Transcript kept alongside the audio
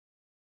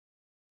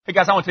Hey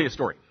guys, I want to tell you a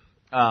story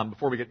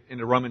before we get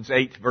into Romans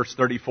 8, verse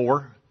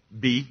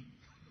 34b.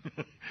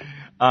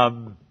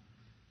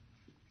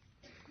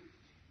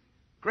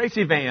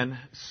 Gracie Van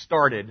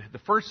started, the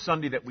first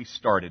Sunday that we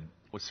started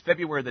was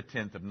February the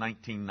 10th of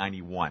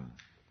 1991.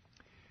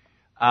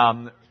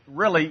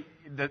 Really,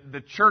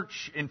 the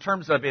church, in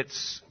terms of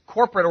its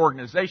corporate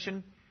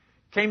organization,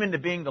 came into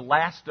being the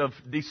last of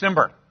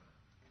December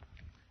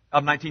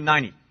of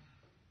 1990.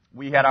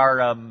 We had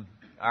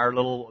our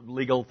little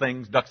legal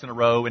things, ducks in a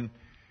row,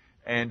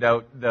 and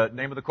the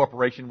name of the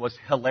corporation was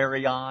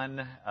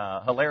Hilarion.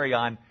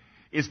 Hilarion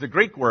is the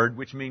Greek word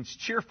which means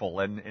cheerful.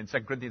 And in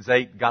 2 Corinthians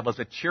 8, God loves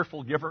a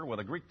cheerful giver. Well,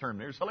 the Greek term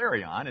there is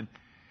Hilarion.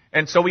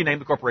 And so we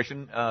named the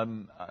corporation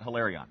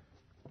Hilarion.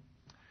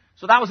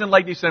 So that was in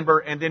late December.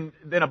 And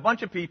then a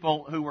bunch of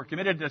people who were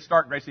committed to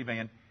start Gracie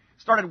Van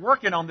started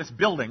working on this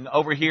building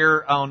over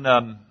here on,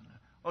 what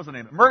was the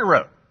name?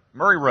 Murray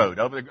Road,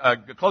 over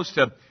close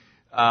to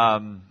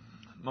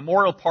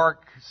Memorial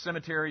Park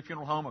Cemetery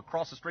Funeral Home,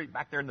 across the street,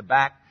 back there in the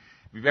back.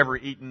 If you've ever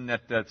eaten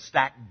at the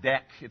Stacked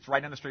Deck, it's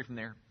right down the street from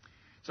there.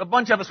 So a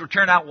bunch of us were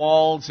tearing out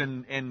walls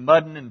and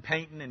mudding and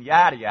painting and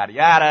yada, yada,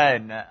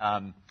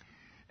 yada.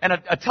 And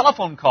a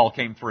telephone call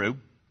came through.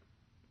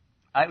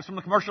 It was from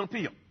the Commercial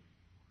Appeal.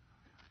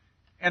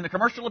 And the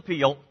Commercial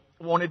Appeal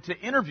wanted to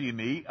interview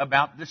me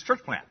about this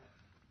church plant.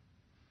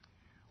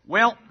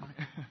 Well,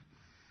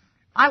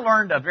 I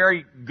learned a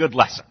very good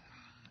lesson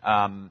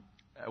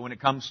when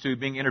it comes to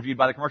being interviewed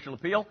by the Commercial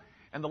Appeal.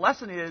 And the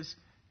lesson is,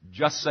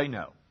 just say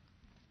no.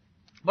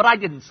 But I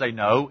didn't say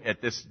no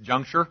at this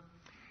juncture.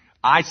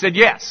 I said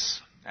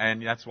yes.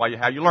 And that's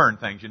how you learn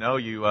things,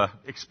 you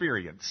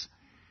experience.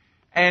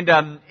 And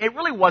it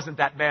really wasn't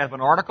that bad of an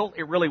article.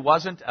 It really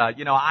wasn't.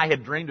 I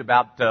had dreamed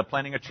about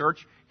planting a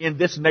church in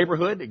this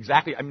neighborhood.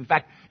 Exactly. In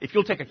fact, if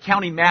you'll take a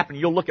county map and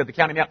you'll look at the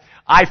county map,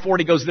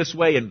 I-40 goes this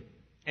way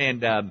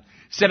and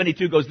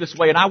 72 goes this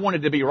way, and I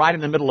wanted to be right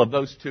in the middle of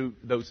those.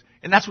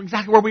 And that's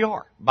exactly where we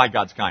are, by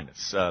God's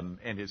kindness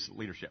and His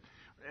leadership,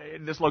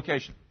 in this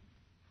location.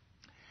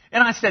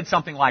 And I said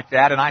something like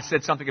that, and I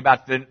said something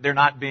about there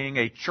not being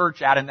a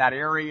church out in that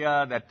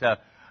area.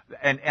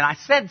 And I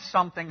said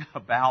something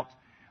about,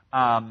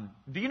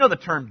 do you know the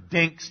term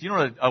dinks? Do you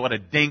know what a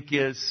dink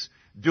is?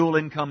 Dual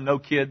income, no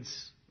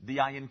kids.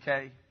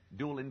 D-I-N-K.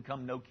 Dual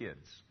income, no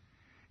kids.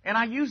 And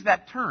I used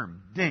that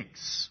term,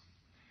 dinks.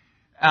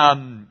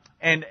 And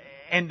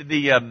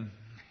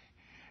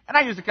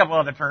I used a couple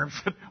other terms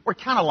that were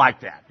kind of like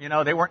that.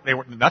 They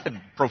weren't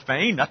nothing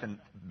profane, nothing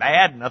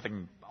bad,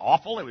 nothing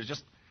awful. It was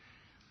just,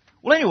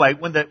 well, anyway,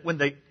 when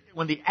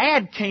the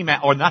ad came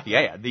out, or not the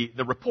ad,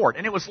 the report,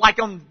 and it was like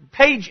on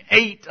page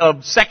 8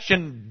 of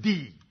section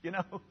D, it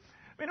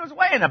was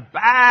way in the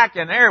back,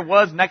 and there it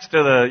was next to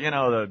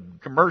the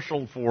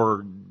commercial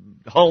for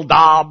Hull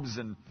Dobbs,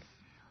 and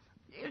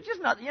it was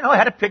just not, it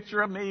had a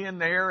picture of me in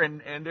there,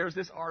 and there's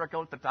this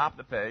article at the top of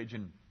the page,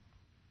 and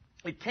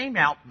it came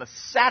out the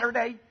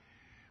Saturday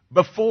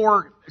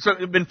before, so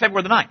it had been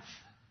February the 9th.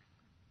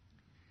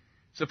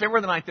 So February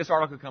the 9th, this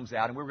article comes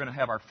out, and we were going to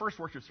have our first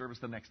worship service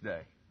the next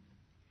day.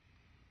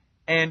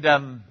 And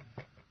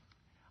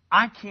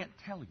I can't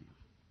tell you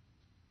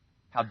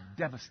how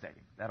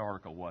devastating that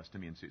article was to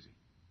me and Susie.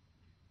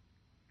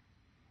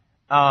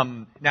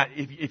 Now,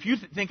 if you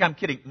think I'm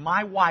kidding,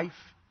 my wife,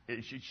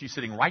 she's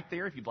sitting right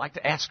there, if you'd like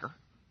to ask her,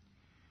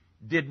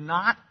 did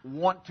not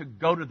want to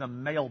go to the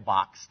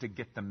mailbox to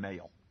get the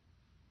mail.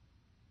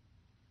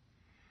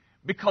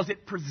 Because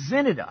it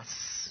presented us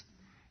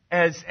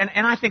as, and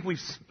I think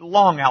we've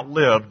long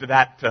outlived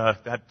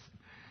that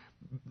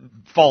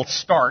false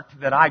start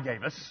that I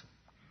gave us.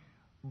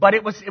 But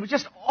it was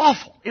just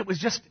awful. It was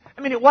just,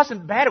 it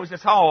wasn't bad. It was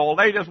just,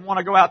 they just want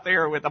to go out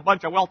there with a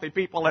bunch of wealthy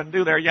people and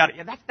do their yada.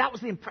 That was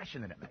the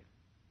impression that it made.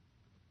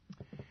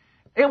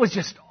 It was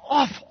just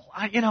awful.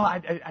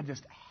 I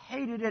just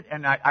hated it.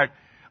 And I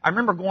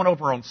remember going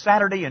over on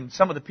Saturday, and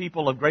some of the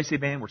people of Gracie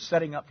Van were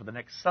setting up for the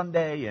next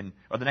Sunday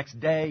or the next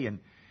day, and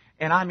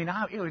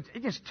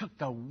it just took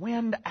the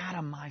wind out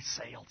of my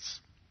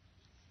sails.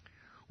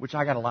 Which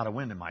I got a lot of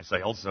wind in my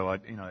sails, so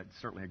it's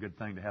certainly a good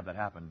thing to have that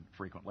happen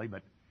frequently.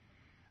 But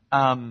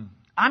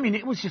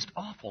it was just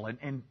awful,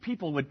 and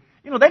people would,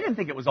 they didn't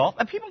think it was awful,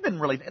 and people didn't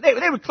really.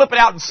 They would clip it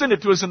out and send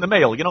it to us in the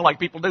mail, like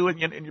people do, and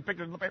you pick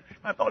it in the paper. And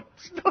I thought,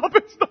 stop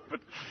it!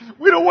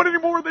 We don't want any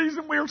more of these,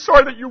 and we're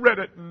sorry that you read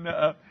it.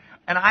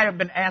 And I have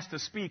been asked to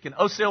speak in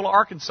Osceola,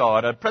 Arkansas,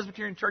 at a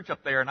Presbyterian church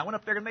up there, and I went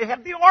up there, and they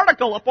had the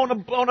article up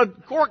on a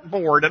cork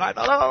board, and I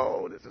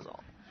thought, this is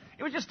awful.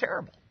 It was just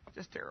terrible.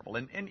 Just terrible.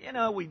 And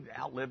we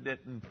outlived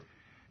it,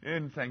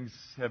 and things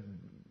have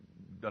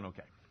done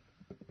okay.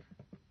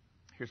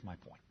 Here's my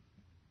point.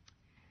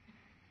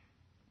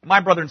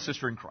 My brother and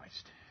sister in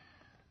Christ,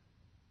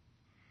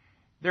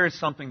 there is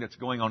something that's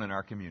going on in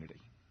our community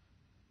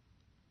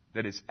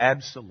that is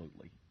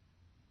absolutely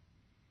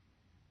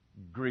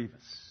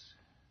grievous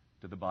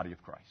to the body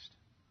of Christ.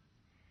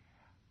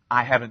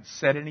 I haven't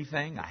said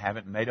anything. I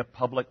haven't made a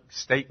public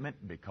statement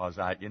because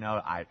I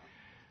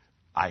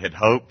had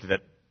hoped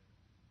that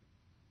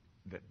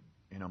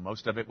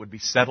most of it would be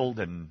settled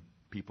and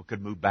people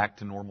could move back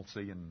to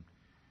normalcy and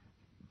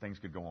things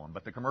could go on.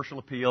 But the commercial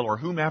appeal, or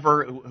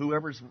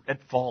whoever's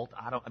at fault,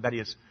 that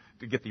is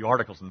to get the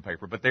articles in the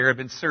paper. But there have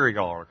been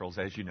serial articles,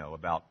 as you know,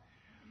 about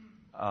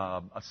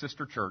a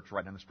sister church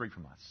right down the street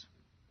from us.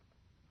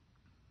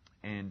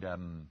 And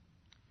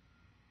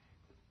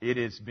it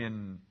has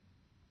been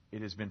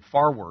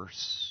far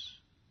worse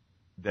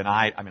than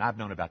I've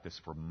known about this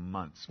for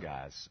months,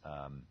 guys.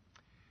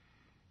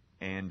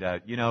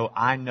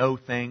 I know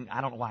things,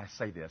 I don't know why I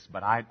say this,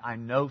 but I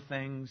know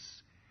things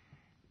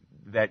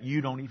that you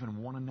don't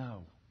even want to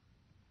know.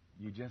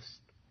 You just,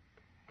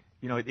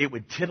 it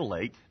would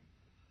titillate.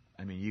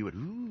 I mean, you would,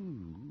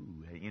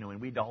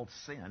 and we'd all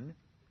sin,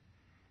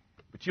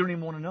 but you don't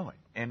even want to know it.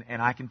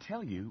 And I can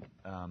tell you,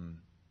 there are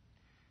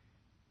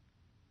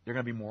going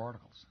to be more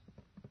articles.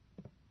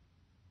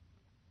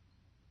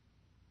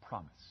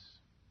 Promise.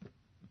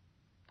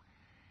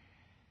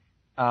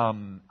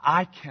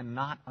 I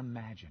cannot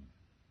imagine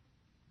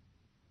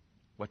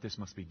what this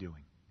must be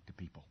doing to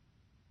people.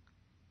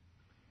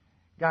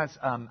 Guys,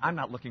 I'm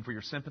not looking for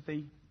your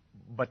sympathy,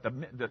 but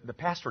the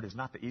pastorate is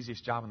not the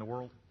easiest job in the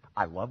world.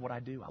 I love what I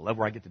do. I love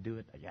where I get to do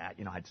it. Yeah,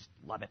 I just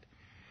love it.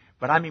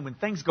 But I mean, when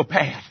things go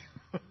bad,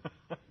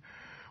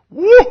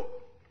 woo!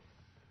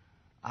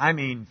 I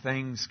mean,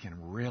 things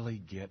can really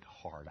get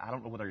hard. I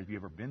don't know whether you've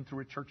ever been through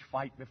a church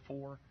fight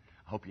before.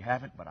 I hope you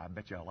haven't, but I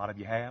bet you a lot of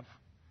you have.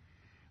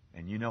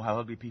 And you know how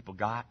ugly people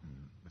got, and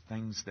the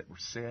things that were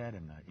said,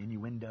 and the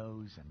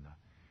innuendos,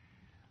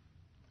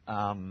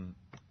 and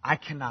I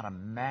cannot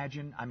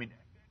imagine,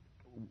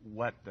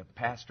 what the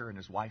pastor and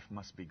his wife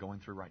must be going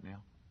through right now.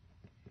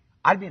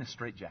 I'd be in a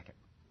straitjacket,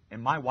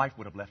 and my wife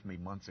would have left me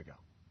months ago.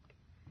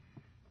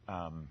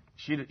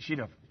 She'd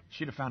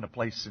have found a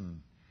place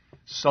in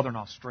southern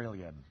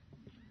Australia and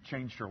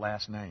changed her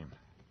last name.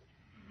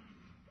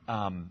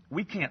 I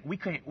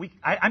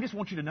just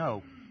want you to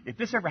know, if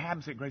this ever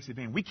happens at Grace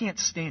Event, we can't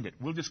stand it.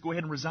 We'll just go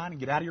ahead and resign and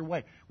get out of your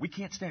way. We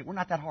can't stand it. We're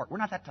not that hard. We're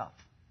not that tough.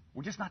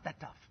 We're just not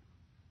that tough.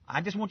 I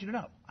just want you to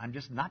know, I'm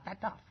just not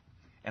that tough.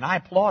 And I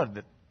applaud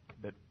that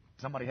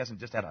somebody hasn't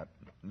just had a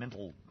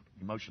mental,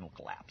 emotional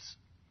collapse.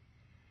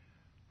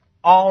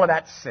 All of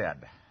that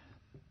said,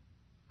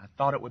 I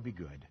thought it would be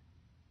good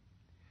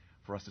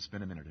for us to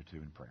spend a minute or two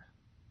in prayer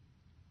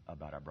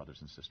about our brothers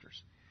and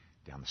sisters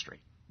down the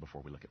street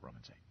before we look at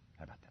Romans 8.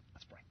 How about that?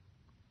 Let's pray.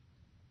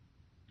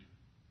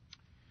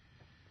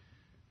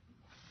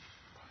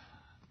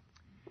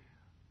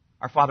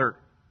 Our Father,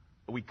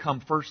 we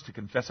come first to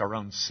confess our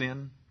own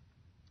sin.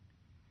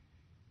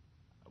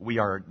 We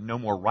are no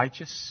more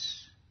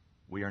righteous.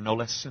 We are no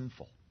less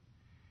sinful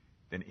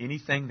than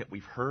anything that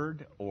we've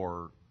heard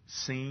or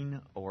seen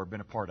or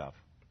been a part of.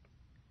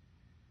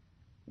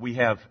 We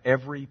have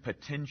every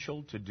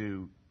potential to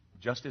do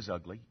just as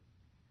ugly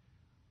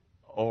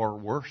or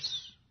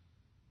worse.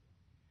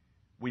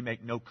 We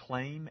make no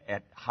claim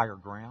at higher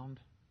ground.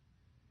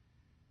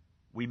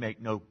 We make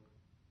no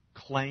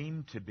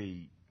claim to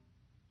be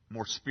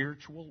more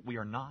spiritual. We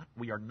are not,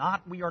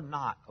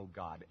 oh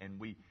God. And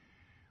we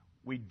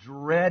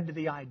dread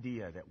the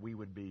idea that we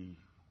would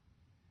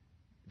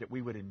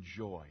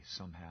enjoy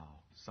somehow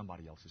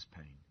somebody else's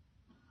pain.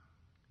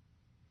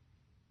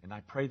 And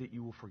I pray that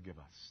you will forgive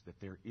us, that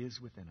there is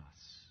within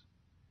us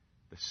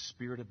the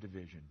spirit of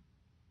division,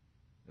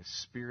 the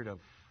spirit of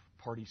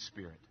party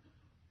spirit,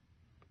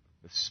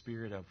 the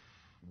spirit of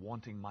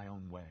wanting my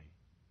own way.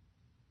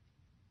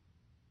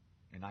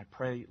 And I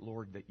pray,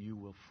 Lord, that you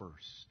will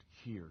first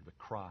hear the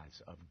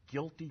cries of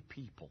guilty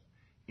people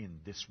in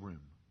this room.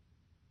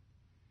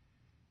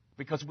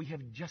 Because we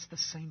have just the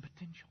same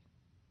potential.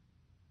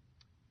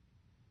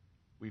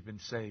 We've been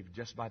saved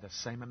just by the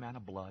same amount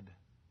of blood.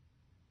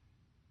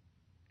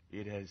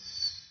 It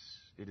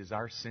is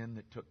our sin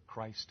that took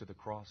Christ to the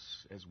cross,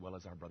 as well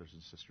as our brothers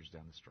and sisters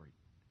down the street.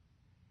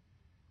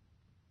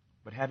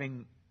 But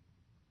having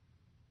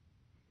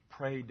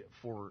prayed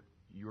for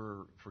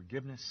your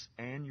forgiveness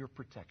and your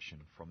protection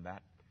from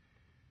that,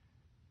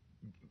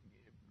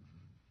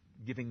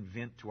 giving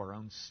vent to our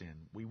own sin,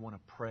 we want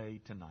to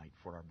pray tonight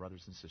for our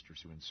brothers and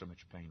sisters who are in so much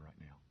pain right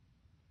now.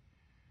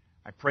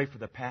 I pray for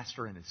the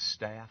pastor and his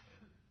staff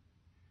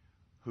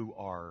who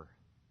are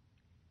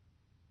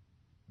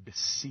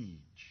besieged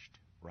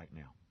right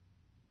now.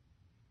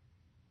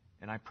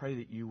 And I pray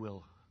that you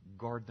will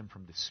guard them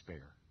from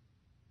despair.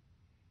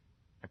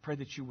 I pray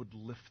that you would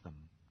lift them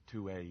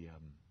to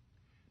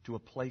a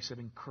place of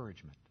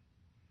encouragement,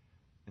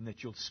 and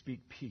that you'll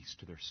speak peace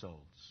to their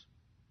souls.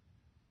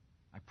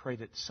 I pray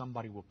that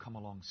somebody will come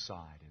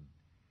alongside and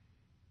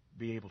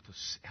be able to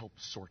help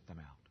sort them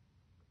out,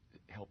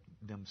 help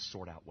them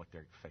sort out what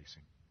they're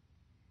facing.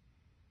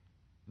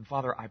 And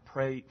Father, I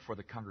pray for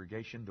the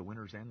congregation, the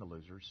winners and the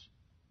losers.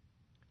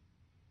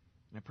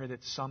 And I pray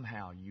that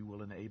somehow you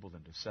will enable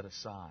them to set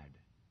aside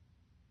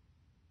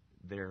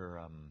their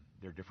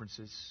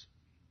differences,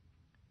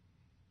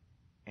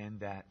 and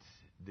that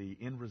the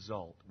end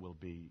result will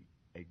be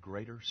a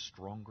greater,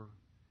 stronger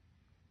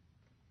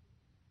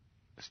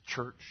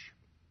church,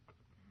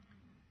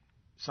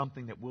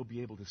 something that we'll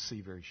be able to see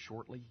very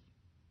shortly,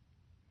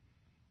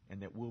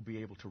 and that we'll be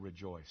able to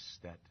rejoice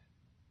that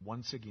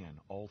once again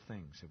all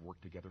things have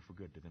worked together for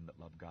good to them that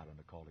love God and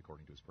are called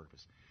according to His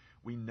purpose.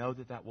 We know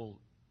that that will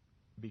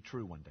be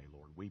true one day,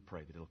 Lord. We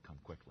pray that it'll come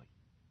quickly.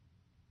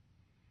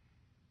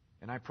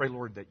 And I pray,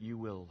 Lord, that you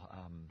will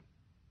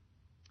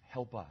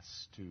help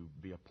us to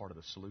be a part of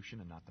the solution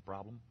and not the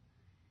problem,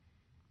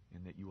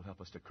 and that you will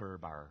help us to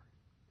curb our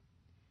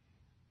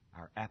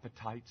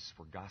appetites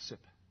for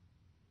gossip,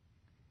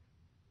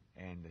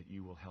 and that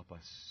you will help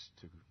us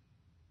to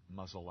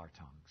muzzle our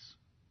tongues.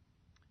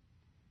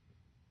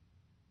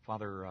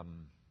 Father,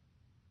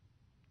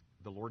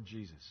 the Lord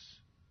Jesus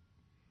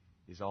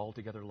is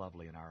altogether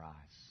lovely in our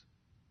eyes.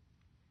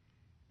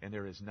 And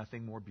there is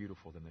nothing more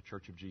beautiful than the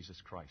Church of Jesus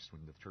Christ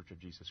when the Church of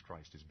Jesus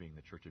Christ is being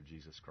the Church of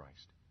Jesus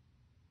Christ.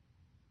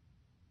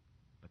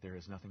 But there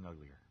is nothing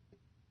uglier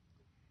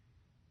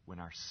when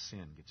our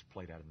sin gets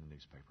played out in the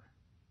newspaper.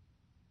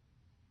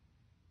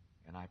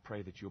 And I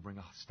pray that you'll bring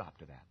a stop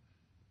to that.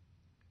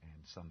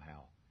 And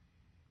somehow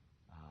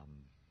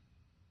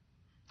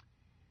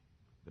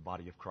the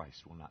body of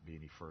Christ will not be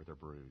any further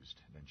bruised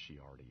than she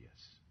already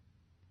is.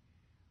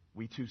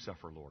 We too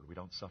suffer, Lord. We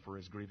don't suffer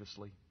as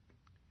grievously.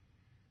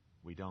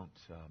 We don't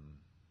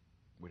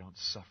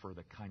suffer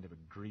the kind of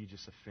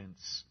egregious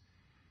offense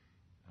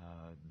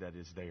that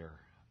is there.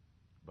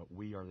 But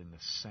we are in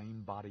the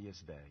same body as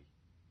they.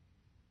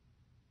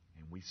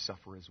 And we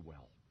suffer as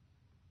well.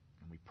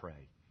 And we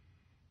pray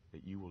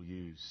that you will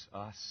use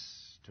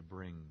us to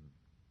bring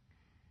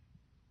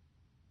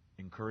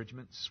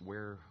encouragements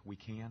where we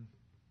can,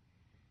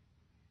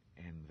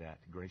 and that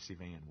Gracie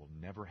Van will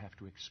never have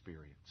to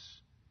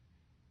experience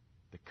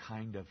the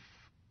kind of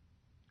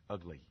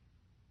ugly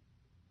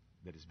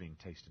that is being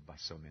tasted by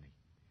so many.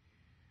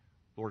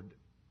 Lord,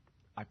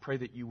 I pray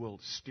that you will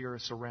steer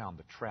us around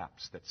the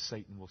traps that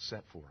Satan will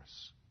set for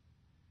us.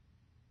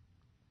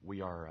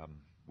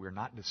 We're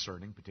not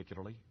discerning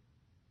particularly,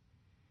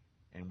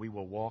 and we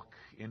will walk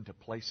into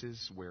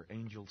places where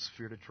angels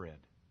fear to tread.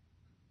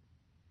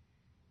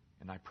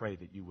 And I pray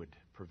that you would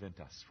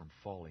prevent us from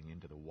falling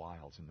into the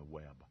wiles and the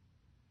web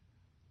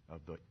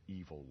of the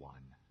evil one.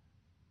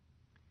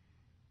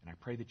 And I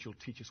pray that you'll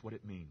teach us what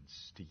it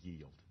means to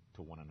yield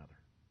to one another,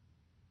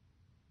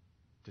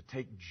 to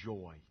take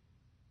joy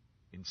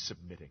in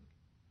submitting,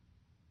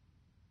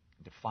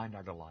 and to find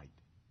our delight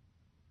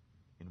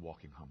in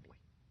walking humbly.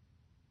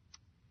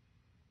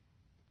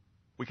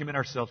 We commit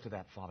ourselves to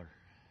that, Father,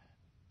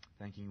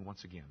 thanking you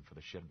once again for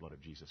the shed blood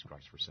of Jesus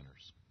Christ for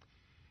sinners.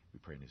 We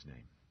pray in His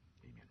name.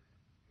 Amen.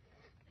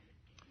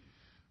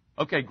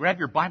 Okay, grab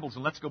your Bibles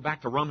and let's go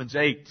back to Romans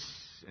 8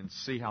 and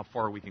see how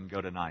far we can go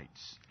tonight.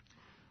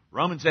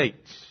 Romans 8.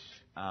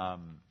 I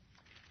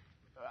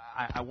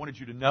wanted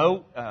you to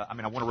know, I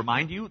want to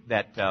remind you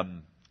that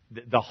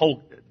the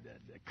whole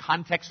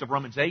context of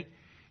Romans 8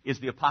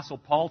 is the Apostle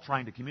Paul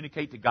trying to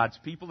communicate to God's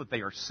people that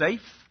they are safe.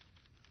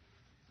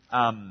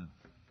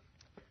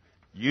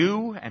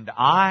 You and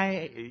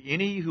I,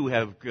 any who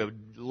have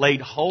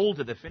laid hold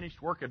to the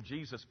finished work of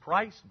Jesus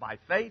Christ by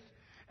faith,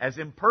 as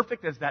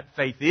imperfect as that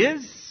faith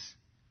is,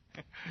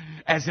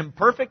 as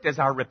imperfect as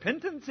our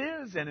repentance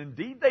is, and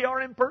indeed they are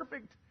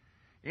imperfect,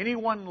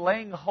 anyone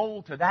laying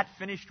hold to that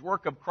finished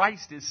work of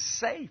Christ is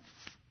safe.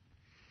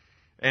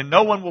 And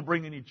no one will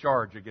bring any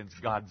charge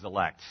against God's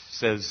elect,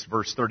 says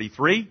verse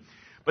 33.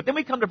 But then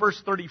we come to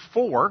verse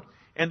 34,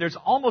 and there's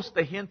almost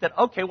the hint that,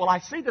 okay, well, I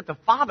see that the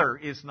Father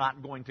is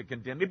not going to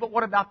condemn me, but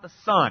what about the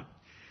Son?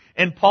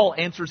 And Paul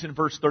answers in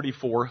verse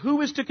 34,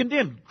 who is to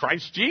condemn?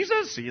 Christ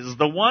Jesus? He is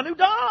the one who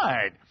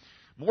died.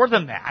 More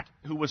than that,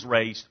 who was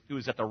raised, who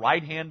is at the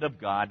right hand of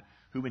God,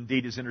 who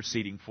indeed is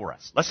interceding for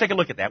us. Let's take a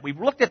look at that. We've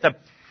looked at the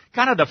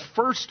kind of the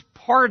first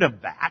part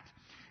of that,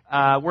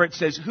 where it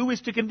says, who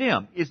is to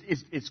condemn?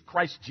 Is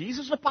Christ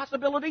Jesus a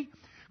possibility?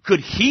 Could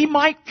He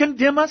might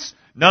condemn us?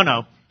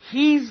 No.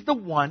 He's the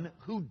one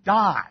who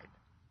died.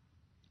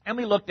 And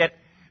we looked at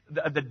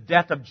the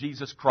death of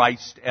Jesus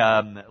Christ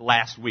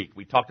last week.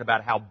 We talked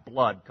about how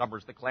blood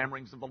covers the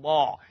clamorings of the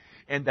law,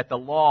 and that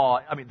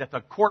that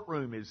the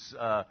courtroom is,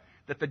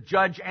 that the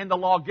judge and the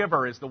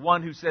lawgiver is the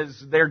one who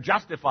says they're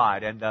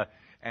justified,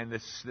 and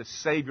this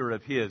Savior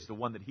of His, the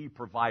one that He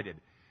provided,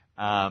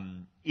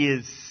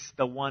 is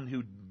the one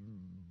who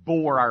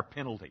bore our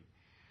penalty.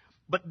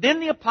 But then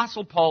the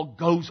Apostle Paul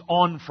goes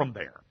on from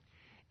there.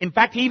 In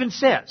fact, he even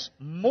says,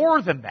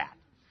 more than that.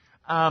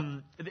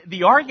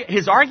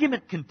 His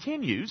argument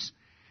continues,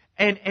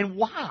 and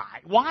why?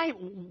 Why?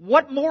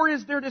 What more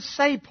is there to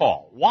say,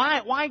 Paul?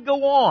 Why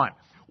go on?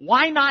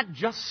 Why not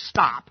just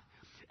stop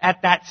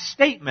at that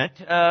statement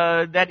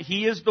that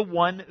He is the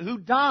one who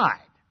died?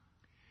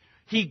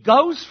 He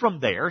goes from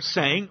there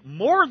saying,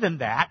 more than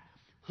that,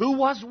 who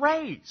was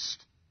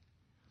raised.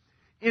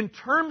 In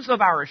terms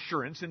of our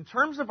assurance, in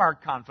terms of our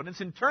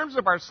confidence, in terms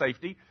of our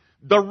safety,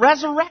 the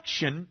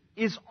resurrection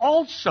is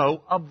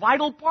also a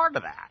vital part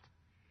of that.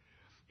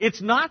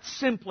 It's not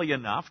simply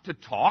enough to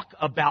talk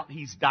about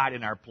He's died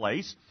in our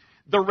place.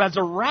 The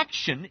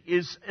resurrection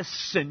is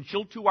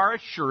essential to our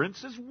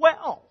assurance as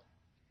well.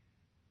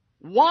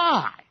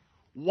 Why?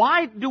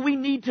 Why do we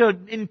need to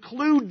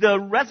include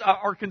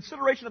our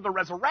consideration of the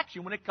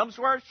resurrection when it comes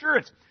to our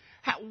assurance?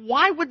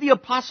 Why would the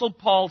Apostle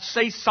Paul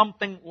say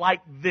something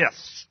like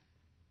this?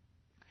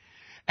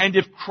 And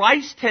if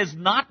Christ has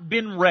not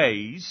been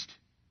raised,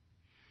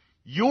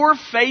 your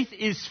faith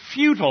is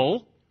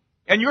futile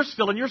and you're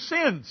still in your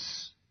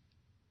sins.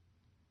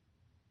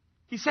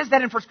 He says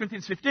that in 1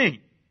 Corinthians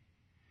 15.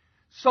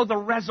 So the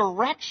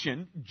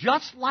resurrection,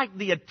 just like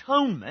the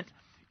atonement,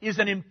 is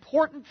an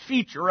important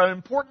feature, an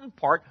important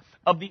part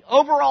of the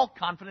overall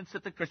confidence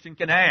that the Christian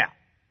can have.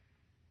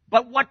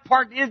 But what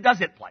part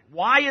does it play?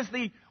 Why is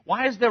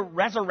the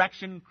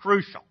resurrection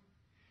crucial?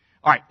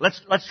 All right,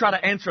 let's try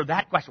to answer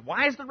that question.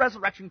 Why is the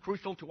resurrection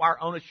crucial to our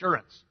own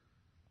assurance?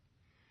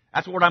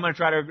 That's what I'm going to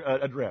try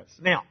to address.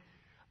 Now,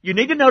 you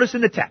need to notice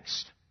in the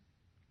text,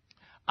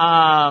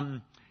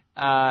 more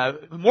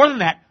than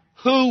that,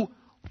 who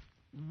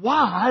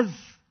was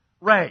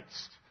raised.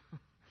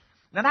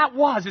 Now that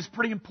 "was" is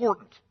pretty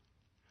important.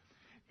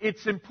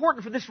 It's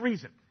important for this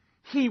reason.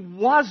 He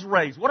was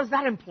raised. What does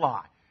that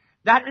imply?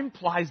 That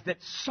implies that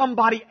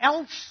somebody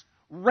else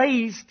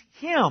raised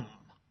him.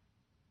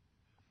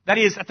 That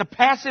is, it's a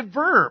passive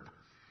verb.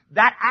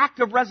 That act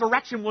of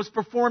resurrection was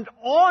performed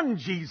on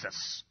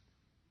Jesus.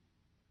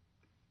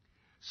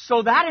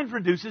 So that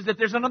introduces that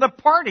there's another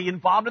party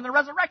involved in the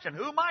resurrection.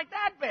 Who might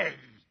that be?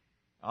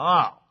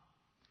 Oh,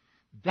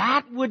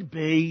 that would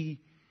be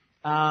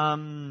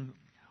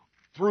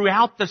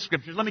throughout the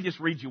Scriptures. Let me just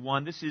read you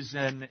one. This is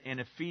in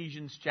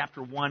Ephesians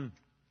chapter 1,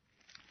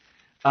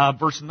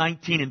 verse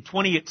 19 and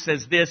 20. It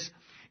says this,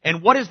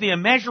 "And what is the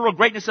immeasurable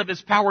greatness of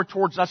His power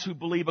towards us who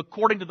believe,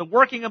 according to the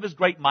working of His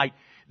great might,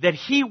 that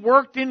He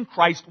worked in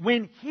Christ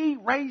when He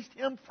raised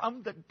Him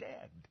from the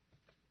dead?"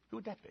 Who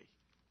would that be?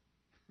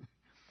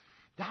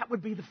 That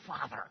would be the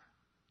Father.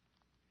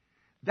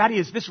 That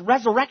is, this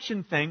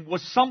resurrection thing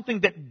was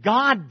something that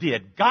God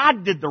did.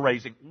 God did the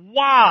raising.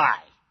 Why?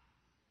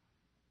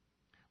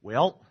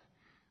 Well,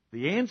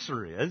 the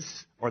answer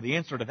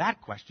to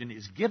that question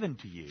is given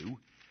to you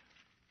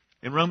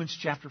in Romans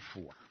chapter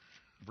 4,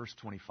 verse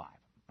 25.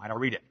 I'll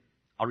read it.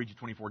 I'll read you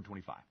 24 and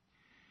 25.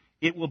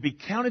 "It will be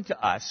counted to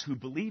us who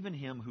believe in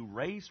Him who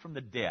raised from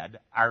the dead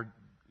our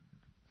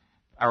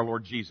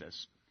Lord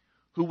Jesus,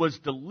 who was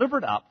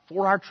delivered up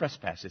for our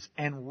trespasses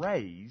and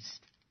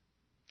raised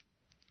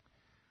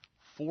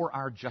for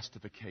our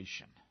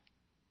justification."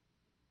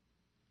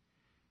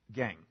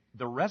 Gang,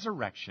 the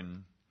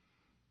resurrection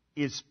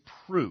is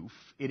proof,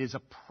 it is a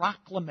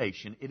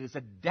proclamation, it is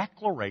a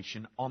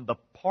declaration on the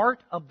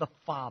part of the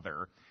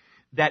Father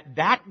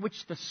that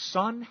which the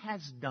Son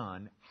has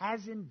done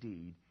has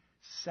indeed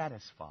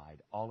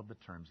satisfied all of the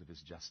terms of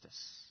His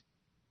justice.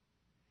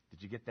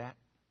 Did you get that?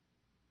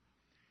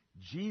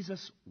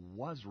 Jesus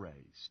was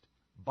raised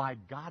by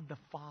God the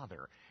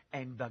Father,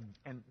 and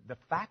the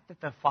fact that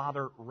the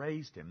Father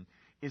raised Him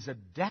is a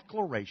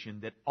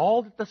declaration that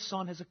all that the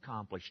Son has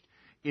accomplished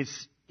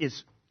is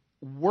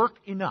work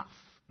enough.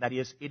 That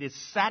is, it is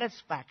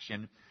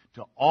satisfaction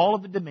to all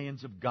of the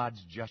demands of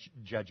God's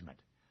judgment.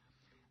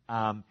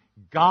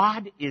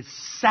 God is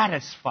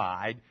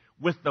satisfied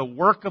with the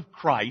work of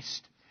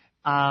Christ.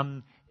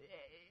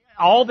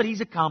 All that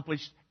He's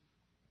accomplished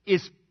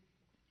is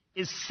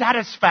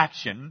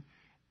satisfaction,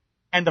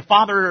 and the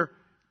Father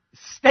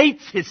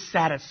states His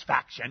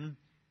satisfaction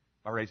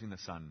by raising the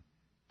Son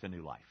to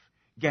new life.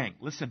 Gang,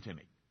 listen to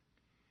me.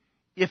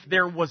 If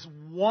there was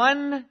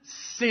one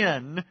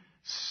sin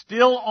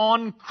still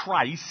on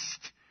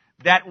Christ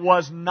that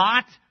was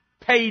not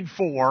paid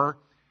for,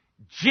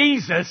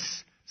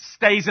 Jesus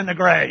stays in the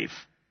grave.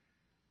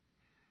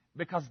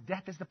 Because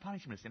death is the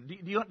punishment of sin.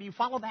 Do you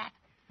follow that?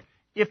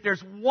 If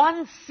there's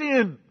one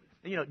sin,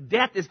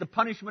 death is the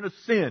punishment of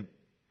sin.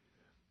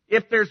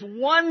 If there's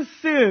one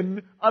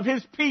sin of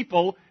His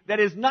people that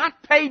is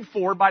not paid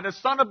for by the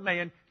Son of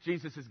Man,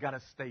 Jesus has got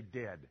to stay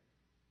dead.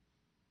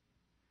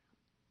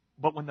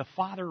 But when the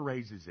Father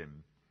raises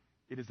Him,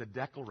 it is a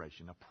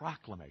declaration, a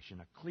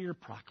proclamation, a clear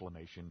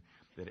proclamation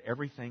that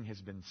everything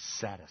has been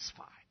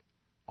satisfied.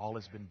 All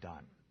has been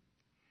done.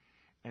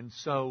 And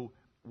so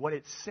what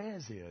it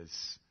says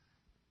is,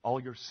 all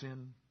your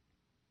sin,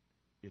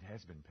 it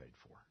has been paid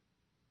for.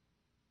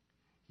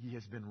 He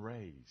has been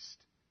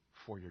raised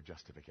for your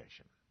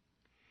justification.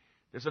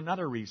 There's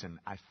another reason,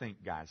 I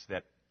think, guys,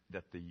 that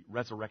the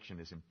resurrection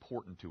is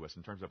important to us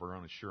in terms of our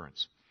own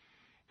assurance.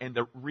 And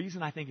the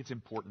reason I think it's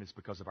important is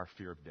because of our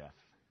fear of death.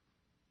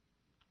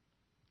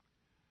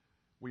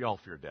 We all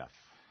fear death.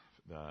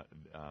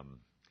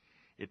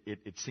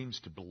 It seems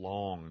to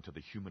belong to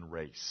the human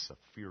race, a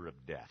fear of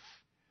death.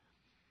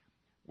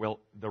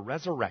 Well, the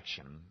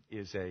resurrection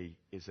is an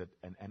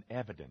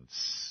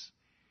evidence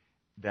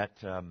that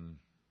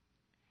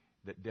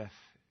death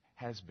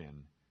has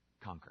been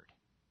conquered.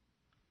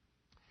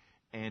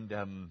 And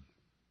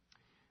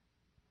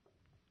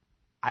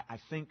I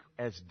think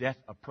as death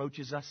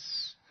approaches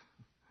us,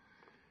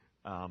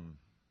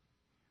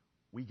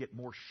 we get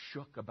more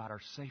shook about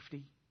our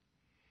safety.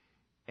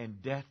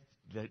 And death,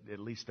 at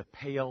least the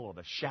pale or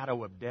the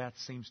shadow of death,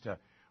 seems to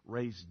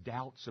raise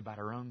doubts about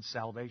our own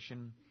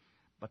salvation.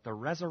 But the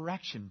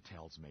resurrection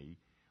tells me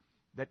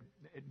that,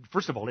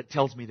 first of all, it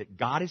tells me that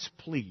God is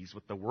pleased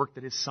with the work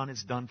that His Son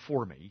has done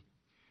for me.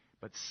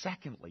 But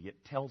secondly, it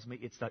tells me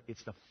it's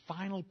the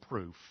final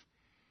proof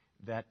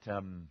that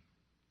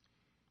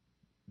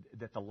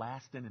that the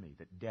last enemy,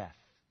 that death,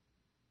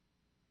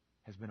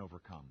 has been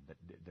overcome,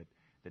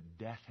 that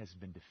death has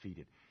been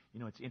defeated. You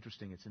know, it's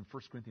interesting. It's in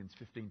 1 Corinthians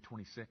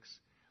 15:26,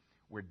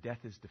 where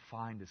death is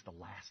defined as the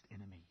last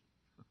enemy.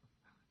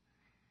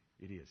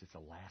 It is. It's the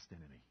last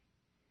enemy.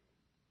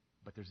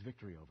 But there's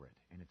victory over it,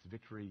 and it's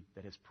victory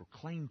that is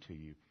proclaimed to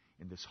you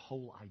in this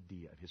whole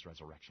idea of His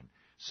resurrection.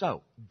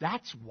 So,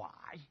 that's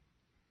why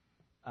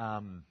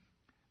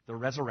the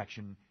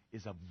resurrection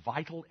is a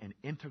vital and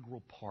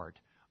integral part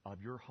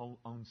of your whole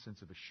own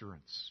sense of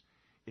assurance.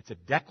 It's a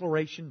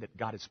declaration that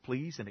God is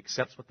pleased and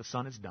accepts what the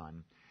Son has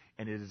done,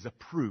 and it is a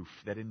proof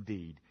that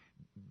indeed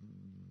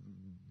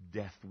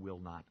death will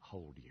not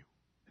hold you.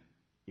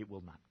 It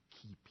will not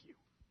keep you.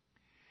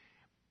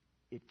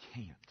 It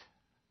can't.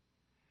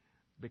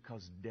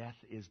 Because death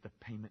is the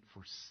payment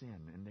for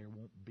sin, and there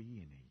won't be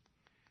any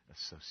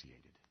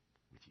associated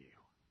with you.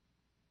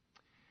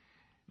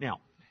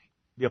 Now,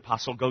 the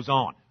apostle goes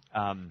on.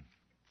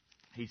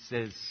 He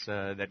says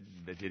that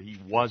he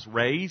was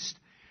raised,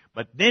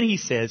 but then he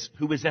says,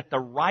 who is at the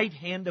right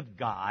hand of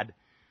God,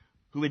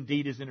 who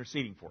indeed is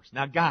interceding for us.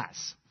 Now,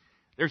 guys,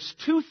 there's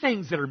two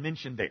things that are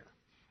mentioned there.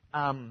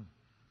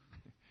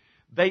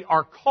 They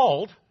are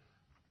called,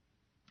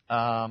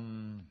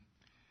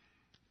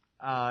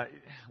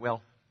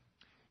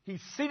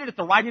 He's seated at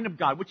the right hand of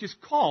God, which is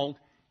called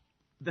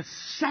the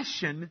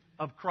session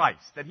of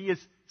Christ, that He is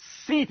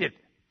seated.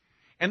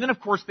 And then, of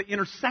course, the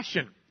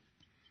intercession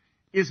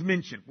is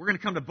mentioned. We're going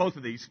to come to both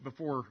of these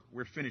before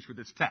we're finished with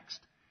this text.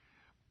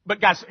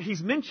 But guys,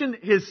 He's mentioned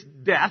His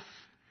death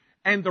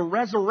and the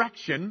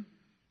resurrection,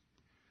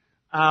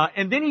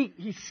 and then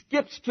he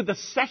skips to the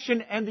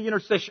session and the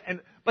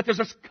intercession. But there's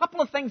a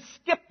couple of things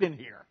skipped in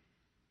here.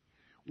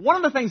 One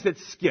of the things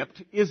that's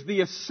skipped is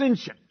the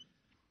ascension,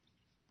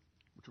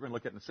 which we're going to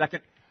look at in a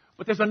second.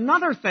 But there's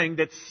another thing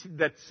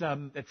that's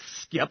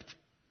skipped,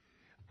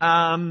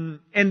 and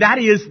that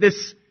is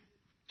this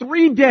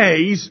 3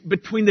 days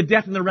between the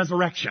death and the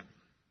resurrection.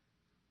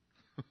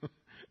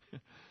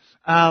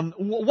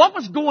 What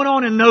was going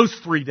on in those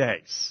 3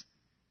 days?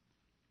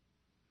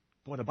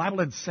 Boy, the Bible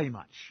doesn't say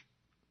much.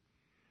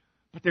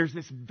 But there's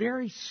this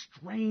very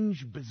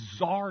strange,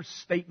 bizarre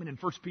statement in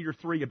 1 Peter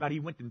 3 about He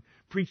went and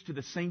preached to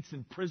the saints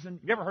in prison.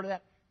 You ever heard of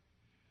that?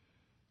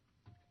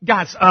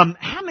 Guys,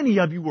 how many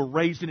of you were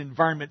raised in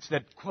environments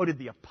that quoted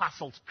the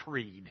Apostles'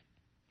 Creed?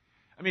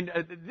 I mean,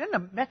 didn't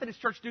the Methodist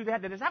Church do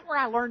that? Is that where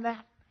I learned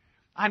that?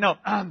 I know.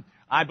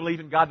 I believe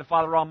in God the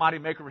Father Almighty,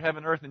 maker of heaven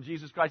and earth, and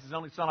Jesus Christ, His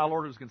only Son, our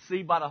Lord, who was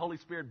conceived by the Holy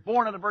Spirit,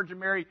 born of the Virgin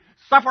Mary,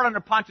 suffered under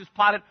Pontius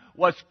Pilate,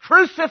 was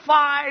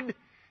crucified,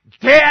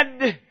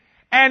 dead,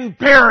 and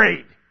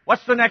buried.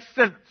 What's the next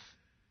sentence?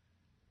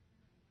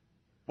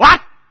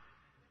 What?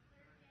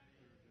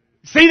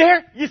 See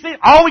there? You see?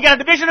 Oh, we got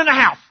a division in the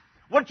house.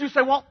 What did you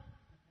say, Walt?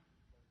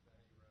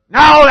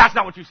 No, that's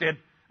not what you said.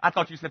 I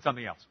thought you said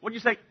something else. What did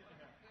you say?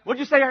 What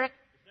did you say, Eric?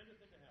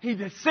 He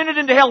descended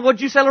into hell. What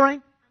did you say,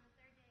 Lorraine?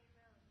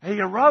 He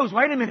arose.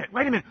 Wait a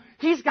minute.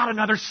 He's got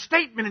another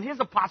statement in his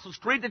Apostles'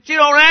 Creed that you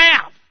don't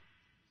have.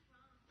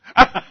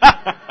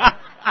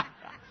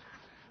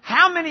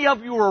 How many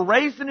of you were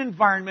raised in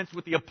environments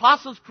with the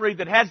Apostles' Creed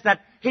that has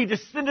that He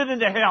descended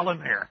into hell in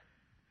there?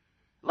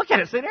 Look at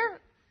it. See there?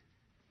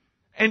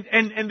 And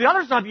the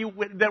others of you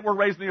that were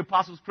raised in the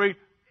Apostles' Creed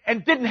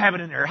and didn't have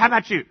it in there. How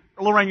about you?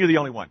 Lorraine, you're the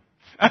only one.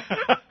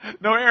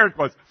 No, Eric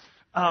was.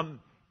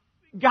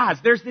 Guys,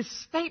 there's this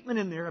statement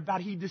in there about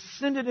He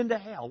descended into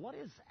hell. What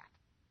is that?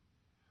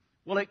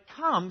 Well, it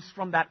comes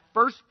from that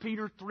 1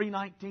 Peter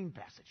 3:19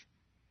 passage.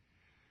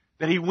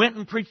 That He went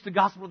and preached the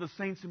gospel to the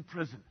saints in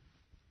prison.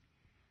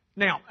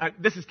 Now,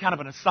 this is kind of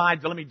an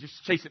aside, so let me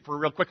just chase it for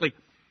real quickly.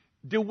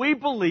 Do we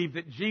believe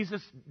that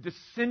Jesus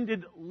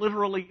descended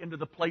literally into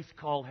the place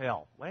called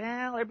hell?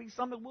 Well, there'd be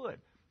some that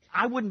would.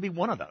 I wouldn't be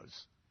one of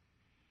those.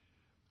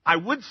 I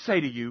would say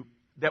to you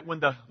that when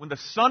the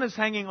Son is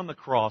hanging on the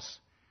cross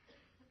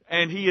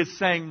and He is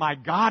saying, my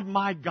God,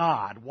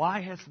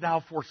 why hast Thou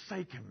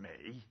forsaken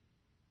me?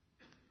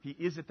 He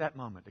is at that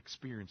moment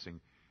experiencing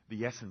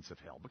the essence of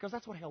hell. Because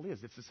that's what hell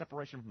is. It's the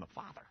separation from the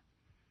Father.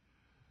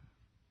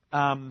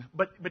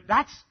 But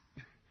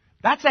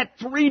that's at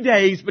 3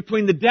 days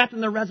between the death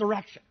and the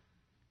resurrection.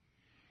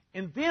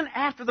 And then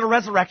after the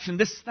resurrection,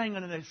 this thing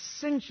of an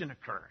ascension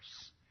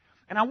occurs.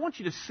 And I want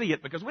you to see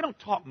it because we don't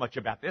talk much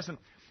about this. And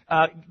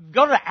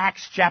go to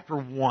Acts chapter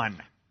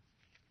 1.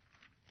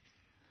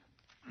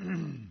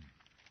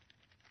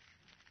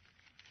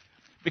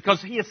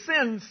 Because He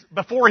ascends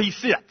before He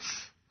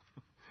sits.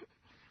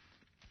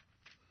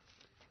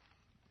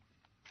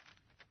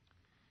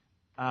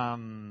 All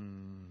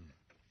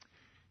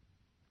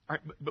right,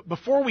 but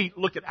before we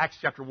look at Acts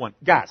chapter 1,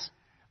 guys,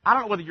 I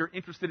don't know whether you're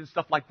interested in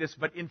stuff like this,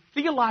 but in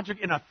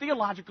a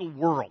theological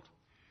world,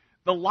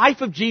 the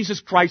life of Jesus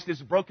Christ is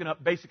broken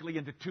up basically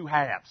into two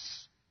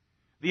halves.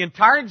 The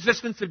entire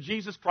existence of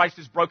Jesus Christ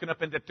is broken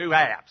up into two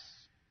halves.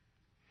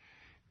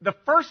 The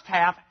first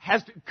half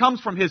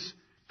comes from His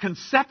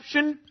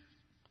conception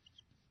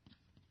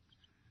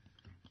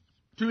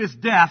to His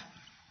death,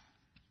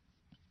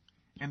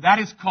 and that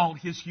is called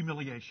His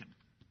humiliation.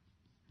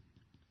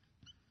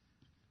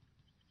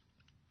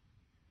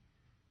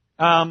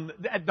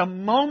 At the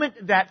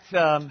moment that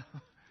a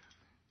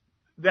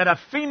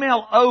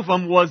female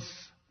ovum was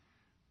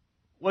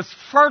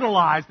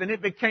fertilized and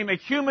it became a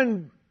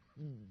human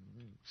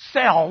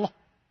cell,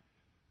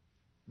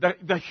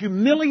 the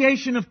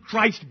humiliation of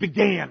Christ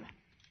began.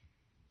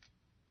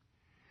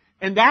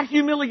 And that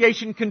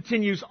humiliation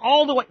continues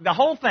all the way, the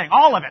whole thing,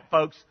 all of it,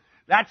 folks.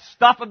 That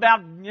stuff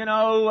about,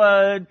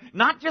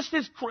 not just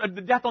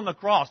the death on the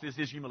cross is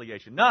His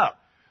humiliation. No.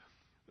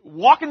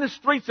 Walking the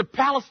streets of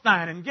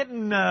Palestine and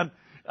getting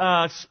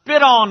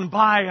spit on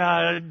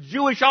by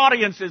Jewish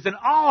audiences and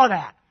all of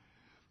that.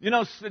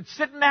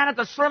 Sitting down at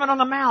the Sermon on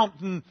the Mount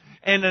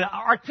and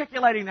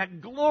articulating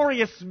that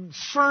glorious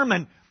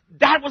sermon,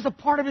 that was a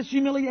part of His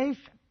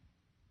humiliation.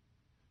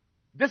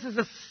 This is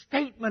a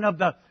statement on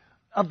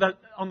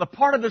the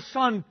part of the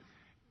Son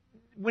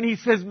when He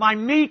says, "My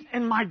meat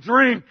and my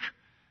drink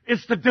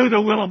is to do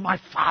the will of my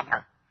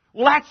Father."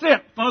 Well, that's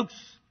it, folks.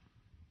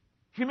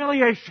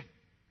 Humiliation.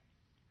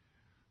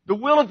 The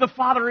will of the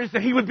Father is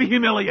that He would be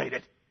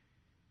humiliated.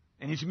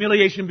 And His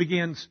humiliation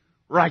begins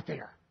right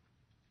there.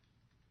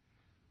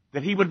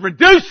 That He would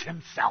reduce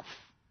Himself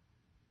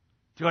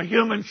to a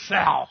human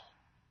cell.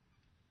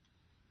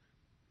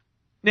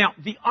 Now,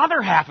 the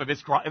other half of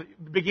His cross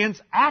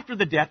begins after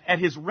the death, at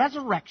His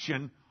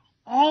resurrection,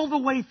 all the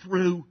way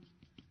through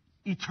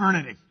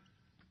eternity.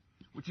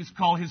 Which is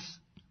called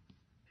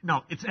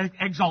it's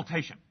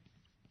exaltation.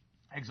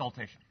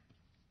 Exaltation.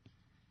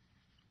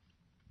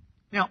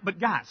 Now, but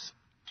guys,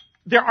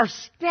 there are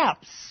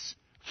steps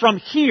from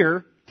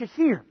here to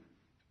here.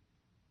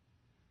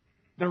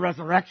 The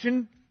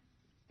resurrection,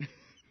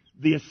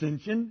 the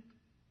ascension,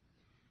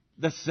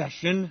 the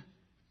session,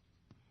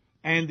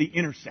 and the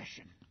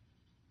intercession.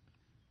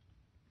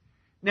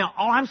 Now,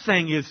 all I'm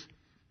saying is,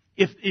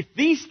 if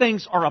these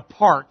things are a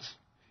part,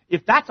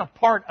 if that's a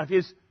part of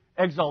His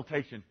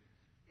exaltation,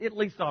 it at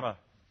least ought to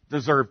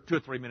deserve 2 or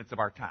 3 minutes of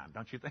our time,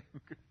 don't you think?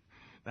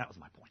 That was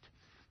my point.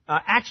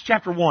 Acts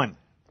chapter 1.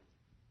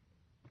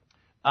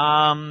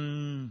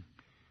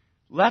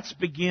 Let's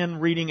begin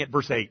reading at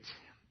verse 8.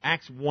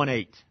 Acts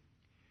 1:8.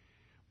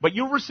 "But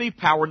you'll receive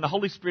power, and the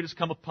Holy Spirit has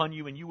come upon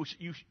you, and you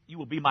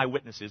will be my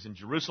witnesses in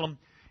Jerusalem,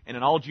 and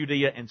in all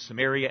Judea and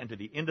Samaria, and to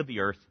the end of the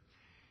earth."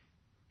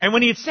 And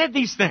when He had said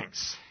these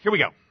things, here we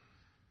go.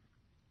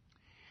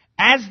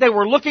 "As they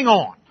were looking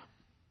on,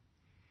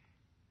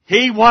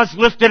 He was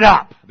lifted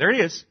up." There it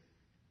is.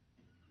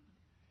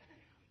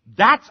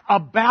 That's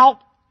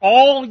about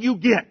all you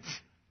get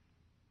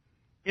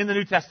in the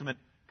New Testament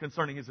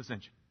concerning His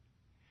ascension.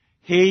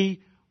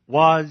 He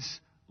was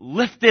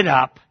lifted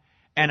up,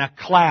 and a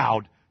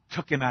cloud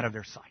took Him out of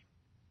their sight.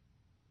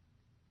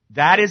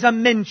 That is a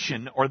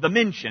mention, or the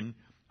mention,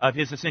 of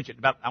His ascension.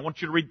 I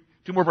want you to read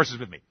 2 more verses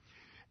with me.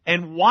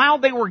 "And while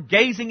they were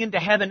gazing into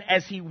heaven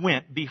as He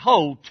went,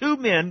 behold, 2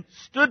 men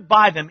stood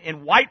by them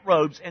in white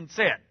robes and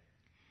said,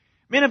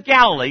 'Men of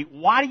Galilee,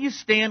 why do you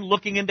stand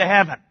looking into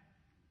heaven?'"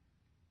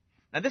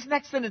 Now this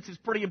next sentence is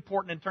pretty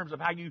important in terms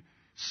of how you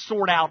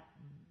sort out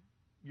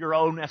your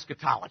own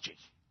eschatology.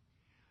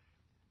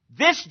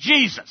 "This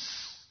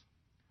Jesus,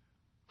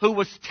 who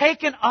was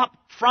taken up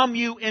from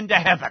you into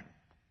heaven,"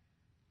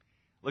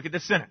 look at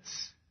this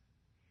sentence,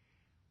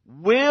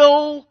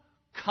 "will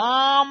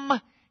come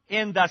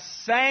in the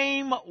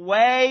same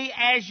way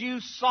as you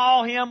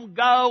saw Him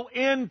go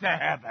into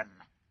heaven."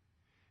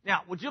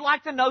 Now, would you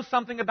like to know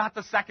something about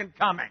the second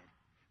coming?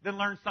 Then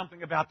learn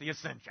something about the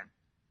ascension.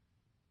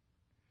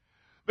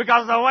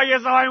 Because the way you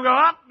saw Him go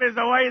up is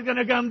the way He's going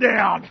to come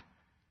down.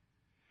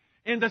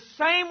 In the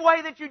same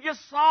way that you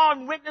just saw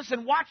and witnessed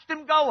and watched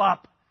Him go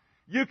up,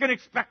 you can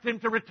expect Him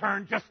to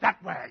return just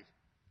that way.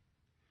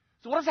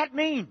 So what does that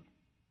mean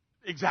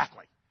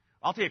exactly?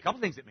 I'll tell you a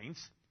couple things it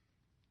means.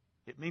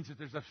 It means that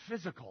there's a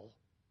physical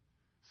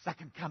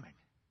second coming.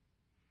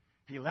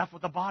 He left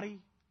with a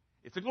body.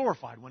 It's a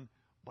glorified one,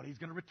 but He's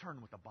going to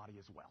return with a body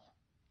as well.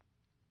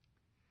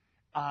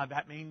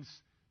 That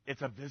means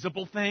it's a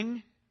visible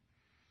thing.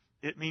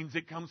 It means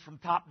it comes from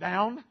top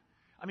down.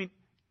 I mean,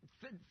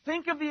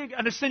 think of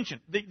an ascension.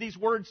 These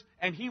words,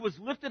 "and He was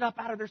lifted up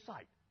out of their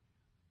sight."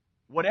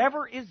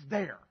 Whatever is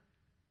there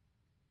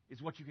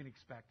is what you can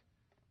expect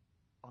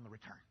on the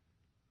return.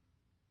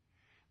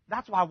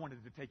 That's why I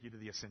wanted to take you to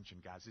the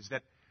ascension, guys, is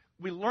that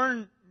we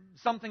learn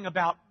something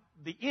about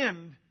the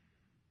end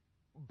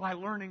by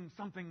learning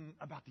something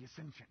about the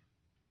ascension.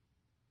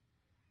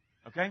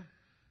 Okay?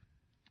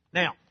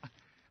 Now,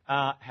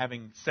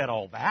 having said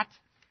all that,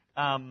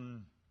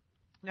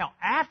 now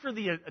after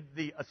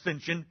the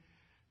ascension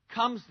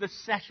comes the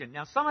session.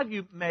 Now, some of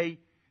you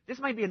this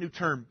may be a new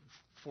term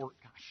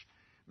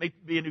may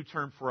be a new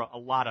term for a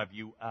lot of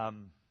you.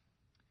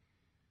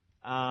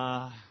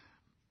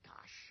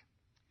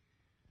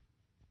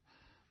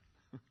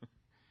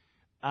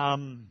 We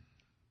ain't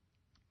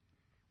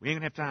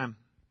gonna have time.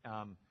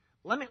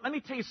 Let me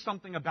tell you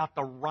something about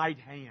the right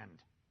hand.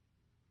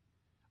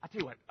 I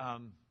tell you what.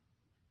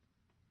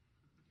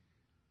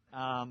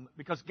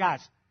 Because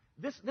guys,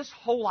 this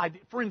whole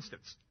idea. For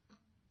instance,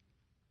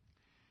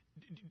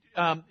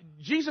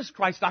 Jesus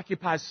Christ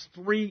occupies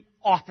 3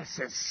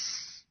 offices.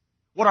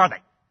 What are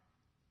they?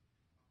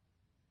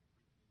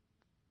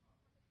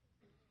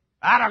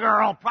 Atta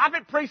girl,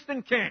 prophet, priest,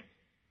 and king.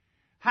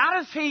 How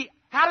does he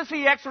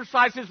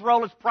exercise his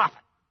role as prophet?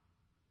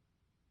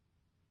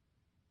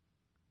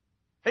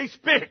 He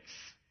speaks.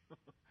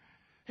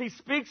 He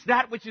speaks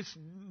that which is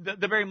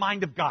the very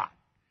mind of God.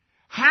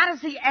 How does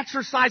he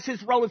exercise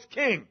his role as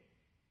king?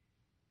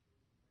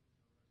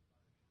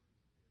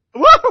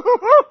 Woo!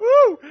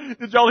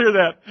 Did y'all hear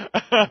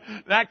that?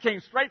 That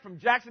came straight from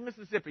Jackson,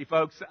 Mississippi,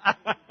 folks. Say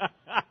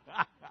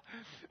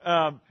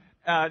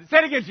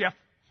it again, Jeff.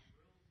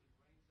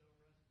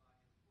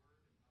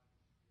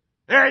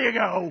 There you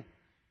go.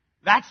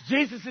 That's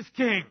Jesus as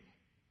king.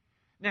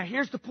 Now,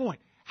 here's the point.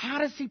 How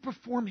does he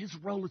perform his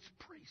role as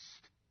priest?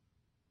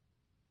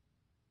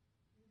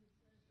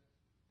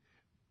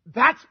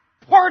 That's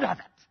part of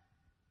it.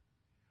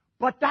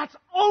 But that's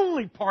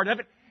only part of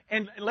it.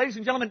 And ladies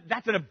and gentlemen,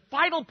 that's a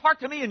vital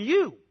part to me and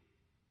you.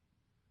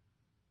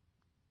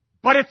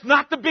 But it's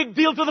not the big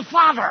deal to the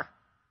Father.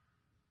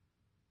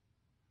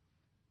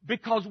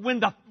 Because when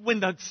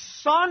the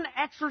Son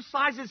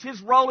exercises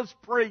his role as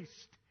priest,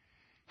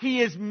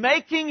 he is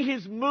making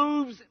his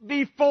moves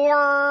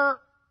before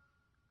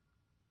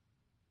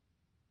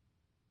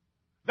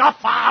the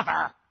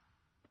Father.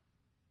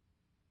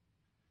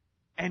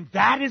 And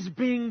that is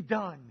being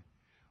done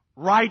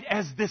right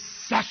as this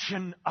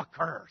session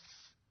occurs.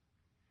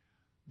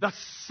 The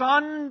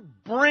Son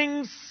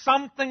brings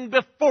something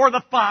before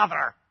the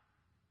Father.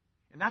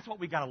 And that's what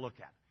we got to look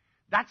at.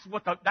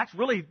 That's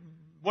really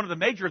one of the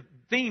major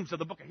themes of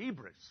the book of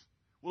Hebrews.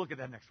 We'll look at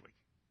that next week.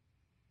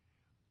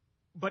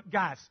 But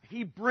guys,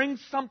 he brings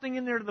something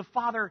in there to the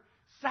Father,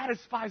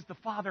 satisfies the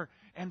Father,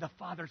 and the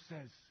Father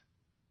says,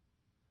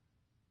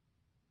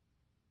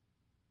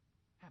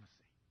 have a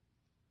seat.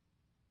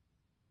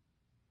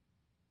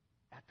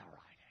 At the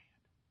right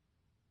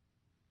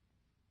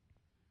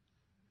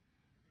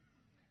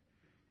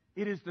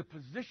hand. It is the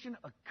position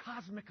of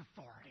cosmic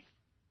authority.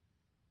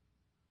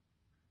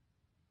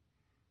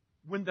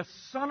 When the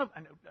Son of...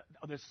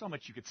 there's so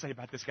much you could say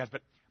about this, guys,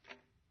 but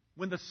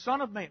when the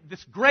Son of Man,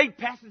 this great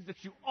passage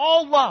that you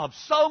all love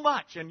so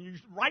much, and you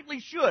rightly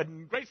should,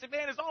 and Grace of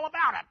Man is all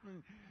about it,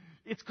 and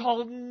it's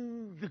called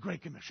the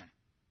Great Commission.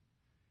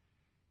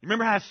 You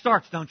remember how it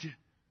starts, don't you?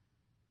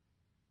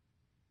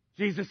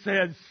 Jesus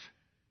says,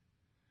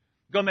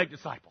 go make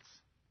disciples.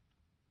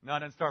 No, it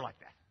doesn't start like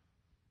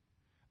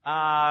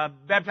that.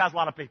 Baptize a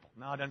lot of people.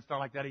 No, it doesn't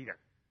start like that either.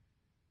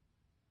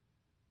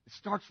 It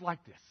starts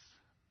like this.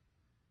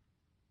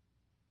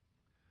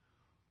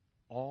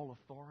 All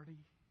authority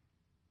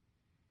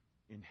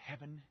in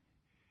heaven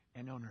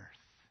and on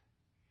earth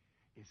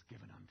is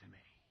given unto me.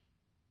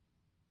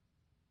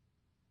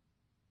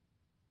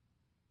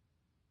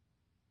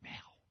 Now,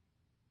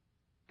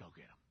 go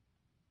get them.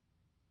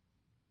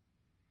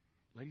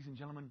 Ladies and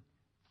gentlemen,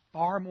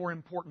 far more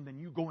important than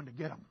you going to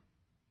get them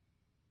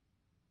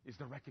is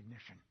the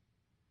recognition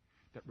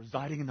that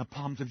residing in the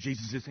palms of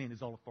Jesus' hand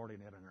is all authority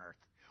in heaven and earth.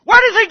 Where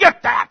does he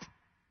get that?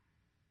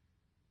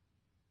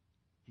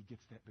 He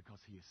gets that because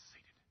he is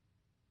seated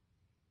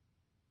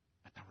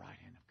at the right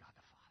hand of God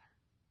the Father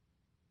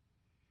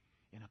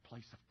in a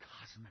place of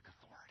cosmic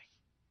authority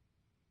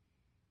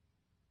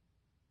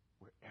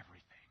where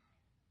everything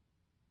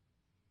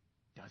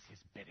does his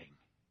bidding.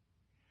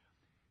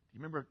 You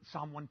remember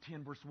Psalm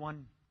 110 verse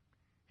 1?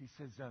 He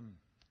says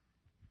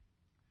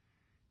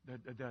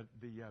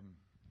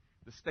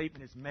the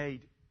statement is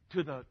made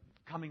to the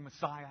coming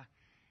Messiah.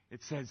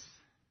 It says,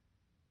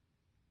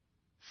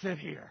 sit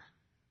here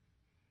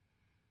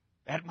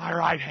at my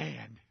right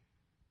hand.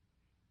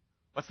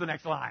 What's the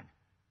next line?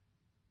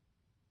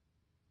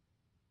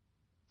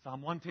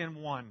 Psalm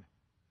 110:1.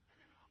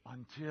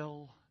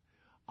 Until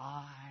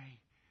I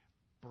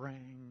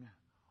bring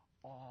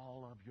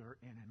all of your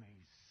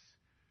enemies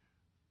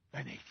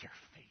beneath your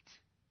feet.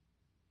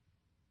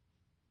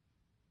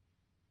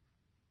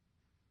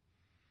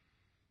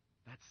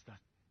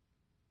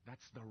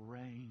 That's the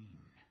reign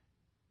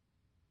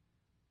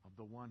of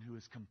the one who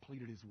has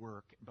completed his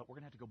work. But we're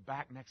going to have to go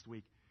back next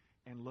week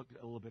and look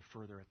a little bit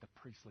further at the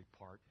priestly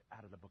part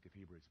out of the book of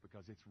Hebrews,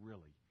 because it's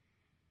really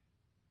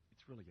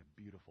a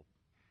beautiful...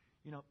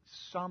 You know,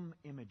 some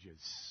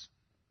images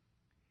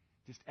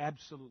just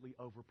absolutely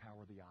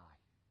overpower the eye.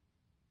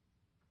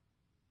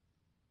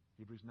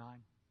 Hebrews 9,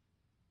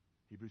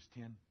 Hebrews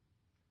 10,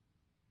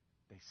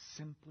 they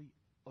simply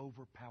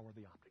overpower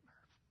the optic nerve.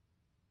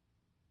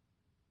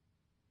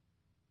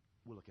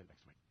 We'll look at it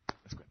next week.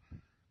 Let's quit.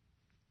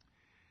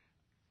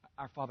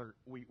 Our Father,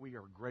 we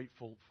are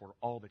grateful for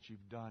all that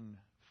you've done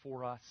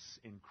for us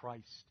in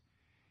Christ,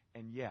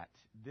 and yet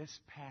this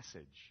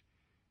passage,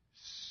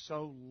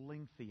 so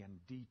lengthy and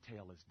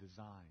detailed, is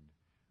designed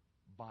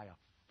by a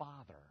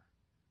Father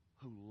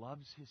who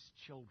loves his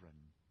children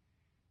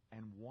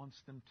and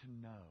wants them to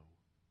know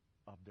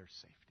of their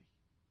safety.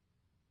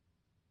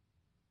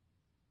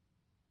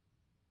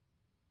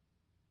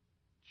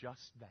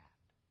 Just that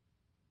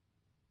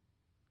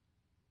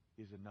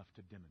is enough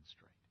to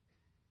demonstrate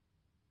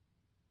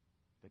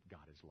that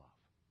God is love.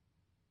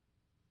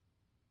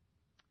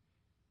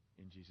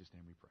 In Jesus'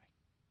 name we pray.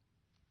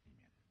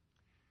 Amen.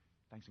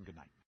 Thanks and good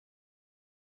night.